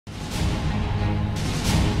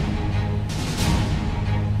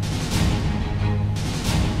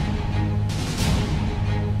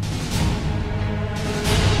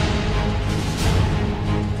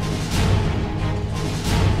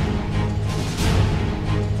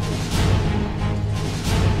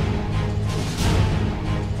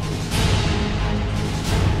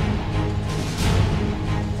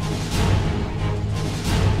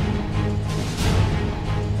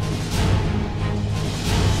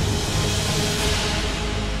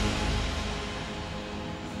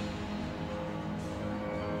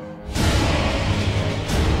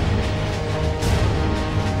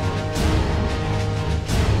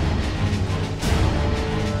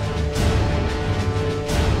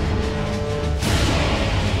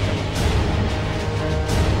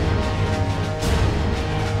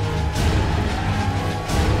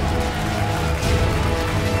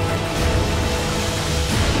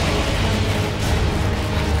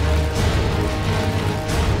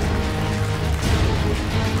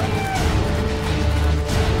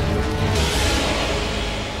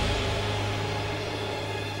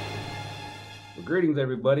Greetings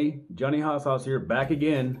everybody, Johnny Hot Sauce here, back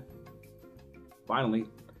again, finally.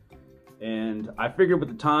 And I figured with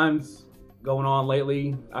the times going on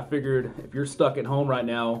lately, I figured if you're stuck at home right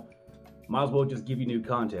now, might as well just give you new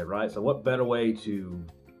content, right? So what better way to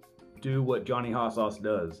do what Johnny Hot Sauce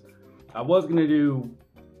does? I was gonna do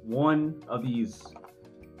one of these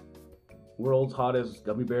world's hottest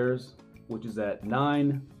gummy bears, which is at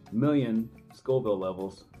 9 million Scoville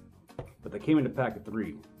levels, but they came in a pack of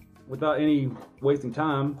 3. Without any wasting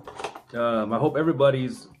time, I hope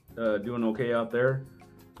everybody's doing okay out there,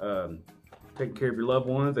 taking care of your loved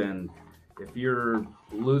ones, and if you're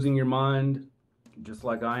losing your mind, just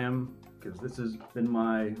like I am, because this has been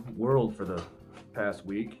my world for the past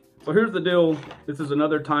week. So here's the deal. This is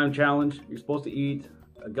another time challenge. You're supposed to eat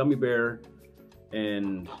a gummy bear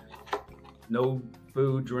and no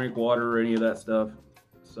food, drink, water, or any of that stuff.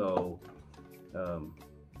 So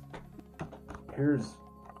here's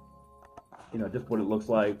just what it looks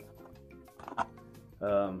like.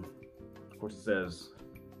 Of course, it says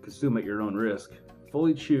consume at your own risk.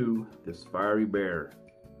 Fully chew this fiery bear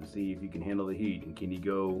and see if you can handle the heat, and can you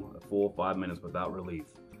go a full 5 minutes without relief.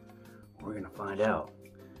 We're gonna find out.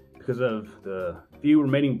 Because of the few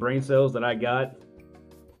remaining brain cells that I got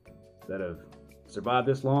that have survived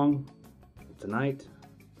this long, tonight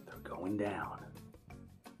they're going down.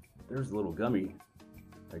 There's a little gummy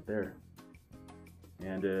right there,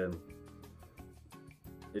 and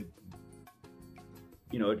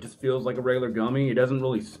it just feels like a regular gummy. It doesn't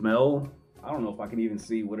really smell. I don't know if I can even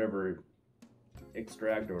see whatever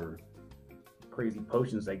extract or crazy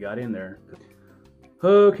potions they got in there.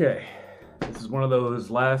 Okay, this is one of those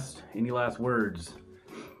any last words.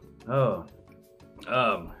 I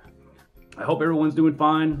hope everyone's doing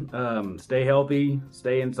fine. Stay healthy,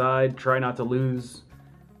 stay inside, try not to lose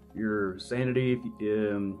your sanity,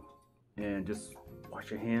 and just wash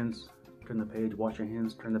your hands. Turn the page, wash your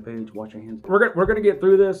hands, turn the page, wash your hands. We're gonna get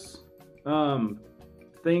through this.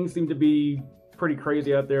 Things seem to be pretty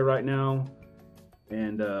crazy out there right now,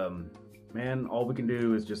 and man, all we can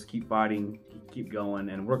do is just keep fighting, keep going,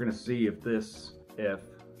 and we're gonna see if this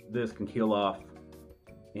can kill off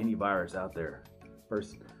any virus out there.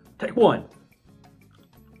 First, take one.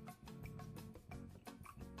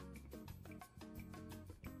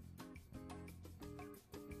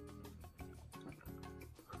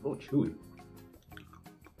 A little chewy.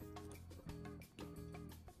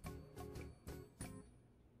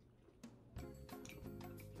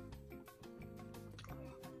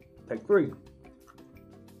 Take 3.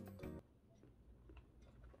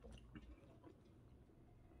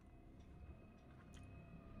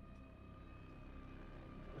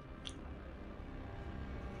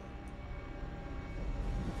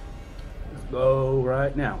 Let's go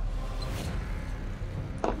right now.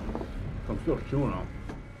 I'm still chewing on.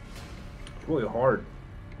 It's really hard.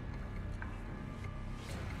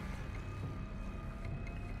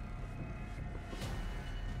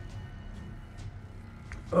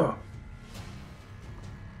 Ugh.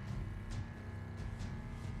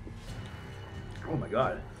 Oh my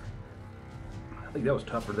God. I think that was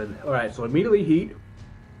tougher than. All right, so immediately heat.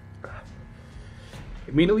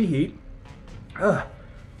 Immediately heat. And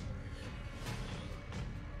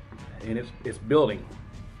it's building.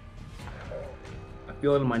 I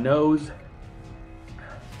feel it in my nose.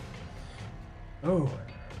 Oh.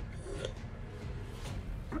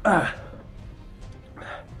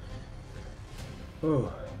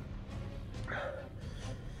 Oh.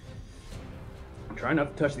 Try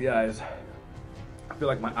not to touch the eyes. I feel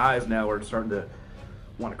like my eyes now are starting to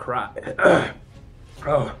want to cry.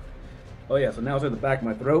 Oh yeah, so now it's in the back of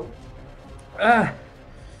my throat. I'll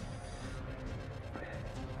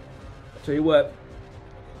tell you what.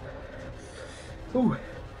 Ooh.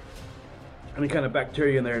 Any kind of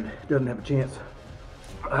bacteria in there doesn't have a chance.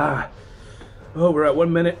 Oh, we're at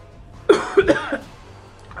 1 minute.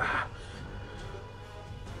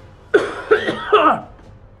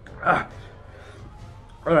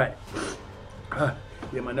 All right.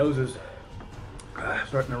 Yeah, my nose is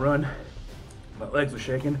starting to run. My legs are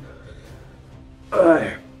shaking.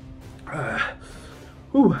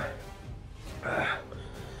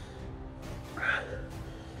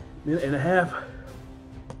 Minute and a half.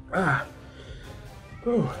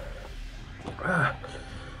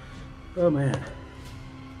 Oh man.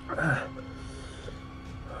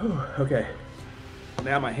 Okay.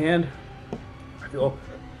 Now my hand. I feel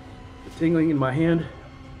the tingling in my hand.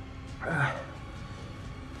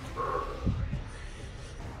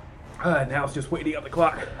 Now it's just waiting on the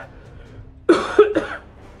clock. All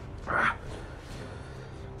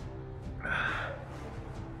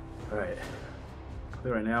right.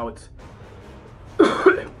 Right now it's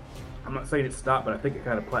I'm not saying it stopped, but I think it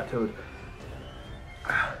kind of plateaued.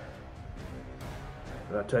 But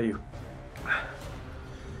I'll tell you,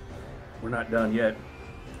 we're not done yet.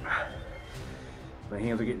 My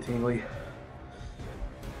hands are getting tingly.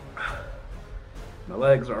 My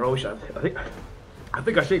legs are always, I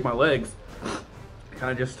think I shake my legs.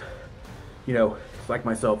 Kind of just, you know, psych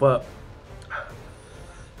myself up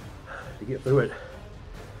to get through it.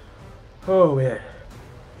 Oh man.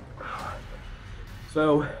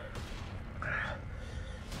 So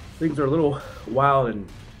things are a little wild, and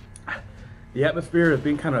the atmosphere has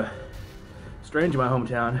been kind of strange in my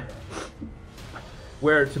hometown,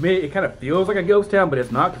 where to me it kind of feels like a ghost town, but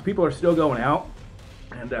it's not, because people are still going out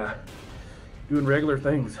and doing regular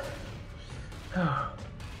things.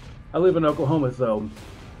 I live in Oklahoma, so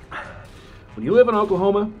when you live in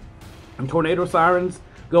Oklahoma and tornado sirens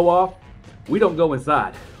go off, we don't go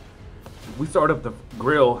inside. We start up the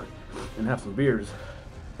grill and have some beers.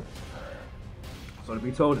 So to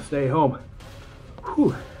be told to stay home,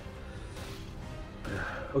 whew.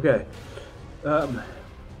 Okay, 3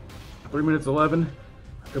 minutes 11.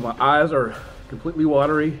 My eyes are completely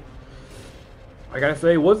watery. I gotta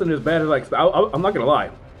say, it wasn't as bad as I expected. I'm not gonna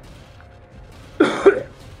lie.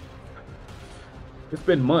 It's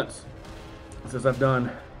been months since I've done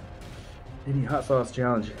any hot sauce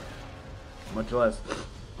challenge, much less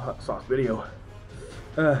a hot sauce video.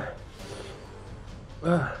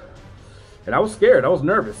 And I was scared. I was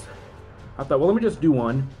nervous. I thought, well, let me just do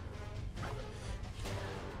one.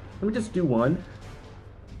 Let me just do one,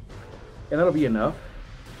 and that'll be enough.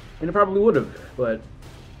 And it probably would have, but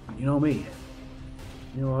you know me.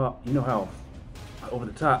 You know how over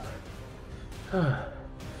the top.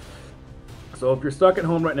 So if you're stuck at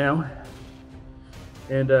home right now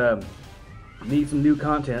and need some new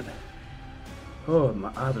content, oh,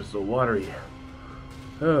 my eyes are so watery.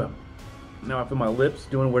 Now I feel my lips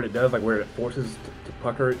doing what it does, like where it forces to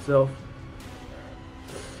pucker itself.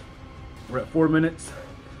 We're at 4 minutes.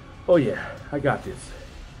 Oh yeah, I got this.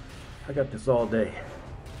 I got this all day.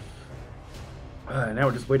 Now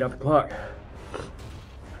we're just waiting out the clock.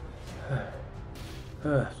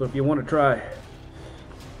 So if you want to try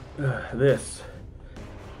this,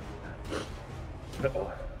 I don't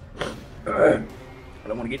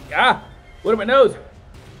want to get what in my nose.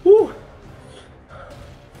 Woo.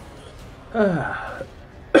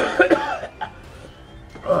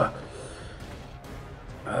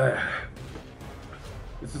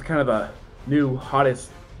 This is kind of a new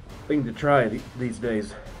hottest thing to try these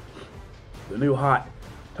days. The new hot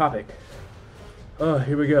topic. Oh,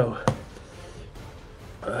 here we go.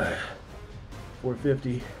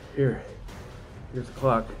 4:50. Here's the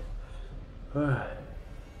clock.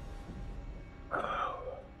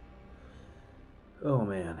 Oh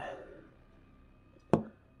man.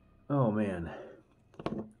 Oh man.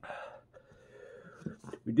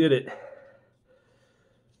 We did it.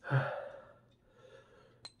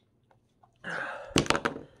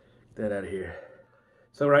 Get that out of here.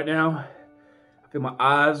 So right now, I feel my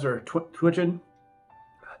eyes are twitching.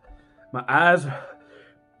 My eyes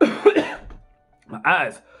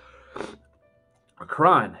are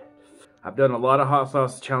crying. I've done a lot of hot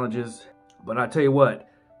sauce challenges, but I tell you what,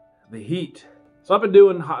 the heat. So I've been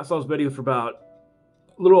doing hot sauce videos for about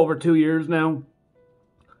a little over 2 years now.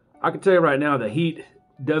 I can tell you right now, the heat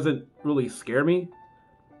doesn't really scare me.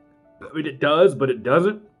 I mean, it does, but it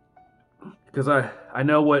doesn't. Because I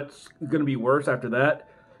know what's going to be worse after that.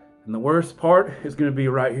 And the worst part is going to be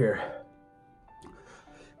right here.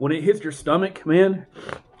 When it hits your stomach, man,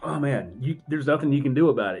 oh man, there's nothing you can do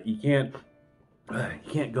about it. You can't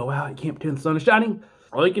go out, you can't pretend the sun is shining.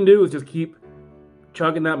 All you can do is just keep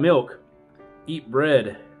chugging that milk, eat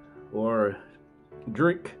bread, or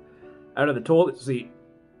drink out of the toilet seat,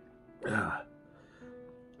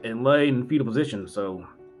 and lay in fetal position. So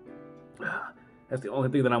that's the only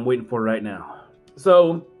thing that I'm waiting for right now.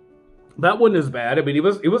 So that wasn't as bad. I mean, it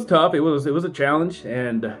was tough. It was a challenge,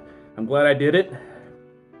 and I'm glad I did it.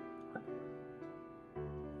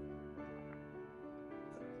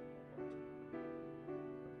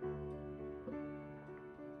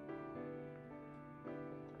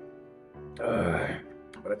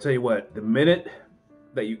 But I tell you what, the minute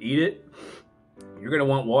that you eat it, you're gonna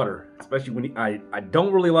want water. Especially when I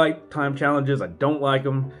don't really like time challenges. I don't like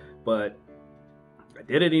them, but I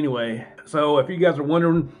did it anyway. So if you guys are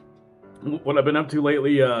wondering what I've been up to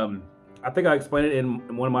lately, I think I explained it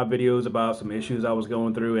in one of my videos about some issues I was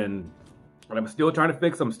going through, and I'm still trying to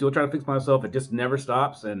fix. I'm still trying to fix myself. It just never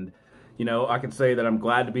stops. And you know, I can say that I'm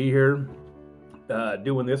glad to be here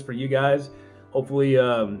doing this for you guys. Hopefully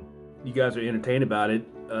you guys are entertained about it,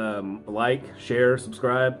 like, share,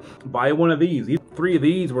 subscribe, buy one of these. 3 of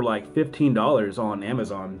these were like $15 on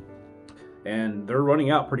Amazon, and they're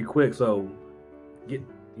running out pretty quick, so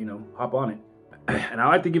hop on it. And I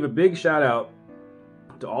like to give a big shout out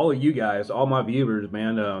to all of you guys, all my viewers,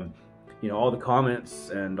 man. All the comments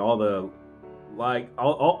and all the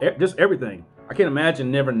just everything. I can't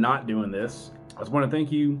imagine never not doing this. I just want to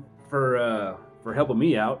thank you for helping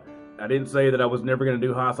me out. I didn't say that I was never going to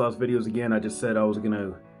do hot sauce videos again. I just said I was going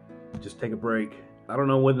to just take a break. I don't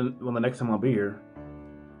know when the next time I'll be here,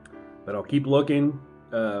 but I'll keep looking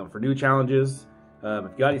for new challenges. If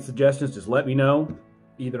you got any suggestions, just let me know,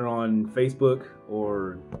 either on Facebook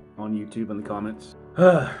or on YouTube in the comments.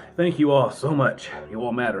 Thank you all so much. You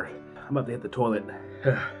all matter. I'm about to hit the toilet.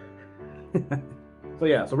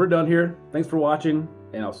 So we're done here. Thanks for watching,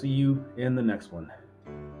 and I'll see you in the next one.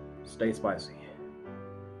 Stay spicy.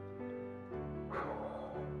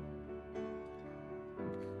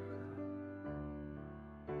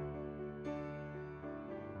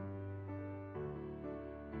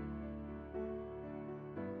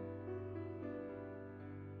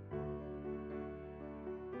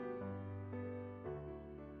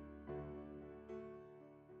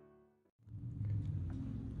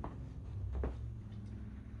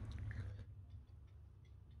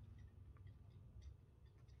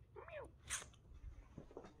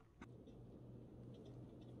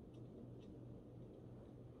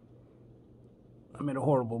 I made a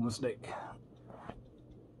horrible mistake.